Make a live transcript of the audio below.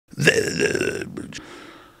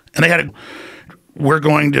And they had to, we're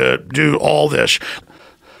going to do all this.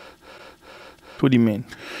 What do you mean?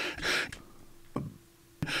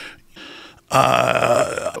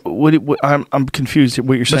 I'm confused at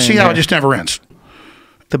what you're saying. But see how it just never ends.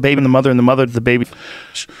 The baby and the mother to the baby.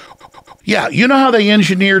 Yeah, you know how they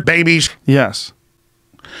engineered babies? Yes.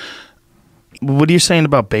 What are you saying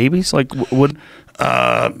about babies? Like what?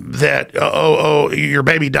 That your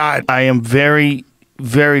baby died. I am very,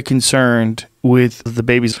 very concerned with the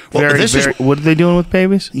babies. Well, What are they doing with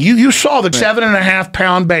babies? You saw the 7.5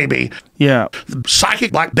 pound baby. Yeah.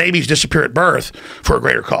 Psychic black babies disappear at birth for a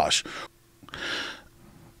greater cause.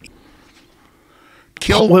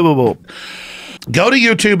 Kill. Wait. Go to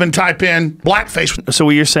YouTube and type in blackface. So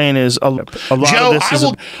what you're saying is a lot Joe, of this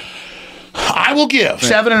I will give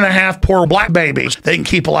 7.5 poor black babies they can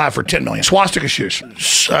keep alive for 10 million. Swastika shoes.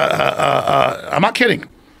 I'm not kidding.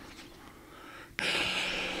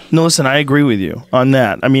 No, listen, I agree with you on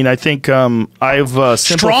that. I mean, I think I've simplified.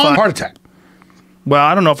 Strong heart attack. Well,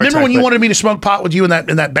 I don't know if remember when you wanted me to smoke pot with you in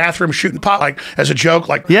that bathroom shooting pot like as a joke,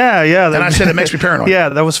 like yeah. And I said it makes me paranoid. Yeah,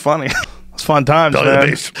 that was funny. It's fun times, Belly man. the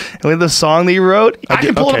Beast. With the song that you wrote, I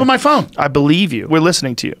can pull it up on my phone. I believe you. We're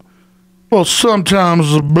listening to you. Well,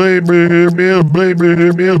 sometimes I'm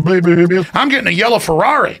getting a yellow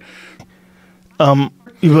Ferrari. But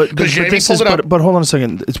hold on a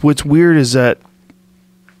second. What's weird is that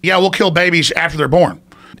we'll kill babies after they're born.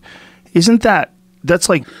 Isn't that's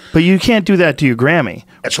like? But you can't do that to your Grammy.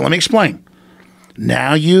 So let me explain.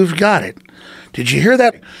 Now you've got it. Did you hear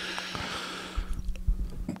that?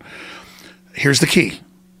 Here's the key.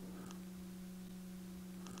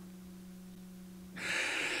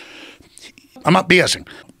 I'm not BSing.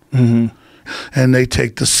 Mm-hmm. And they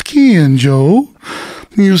take the skin, Joe.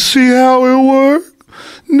 You see how it works?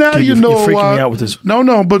 Now Dude, you know you're freaking why. me out with this.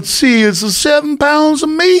 No, but see, it's 7 pounds of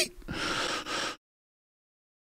meat.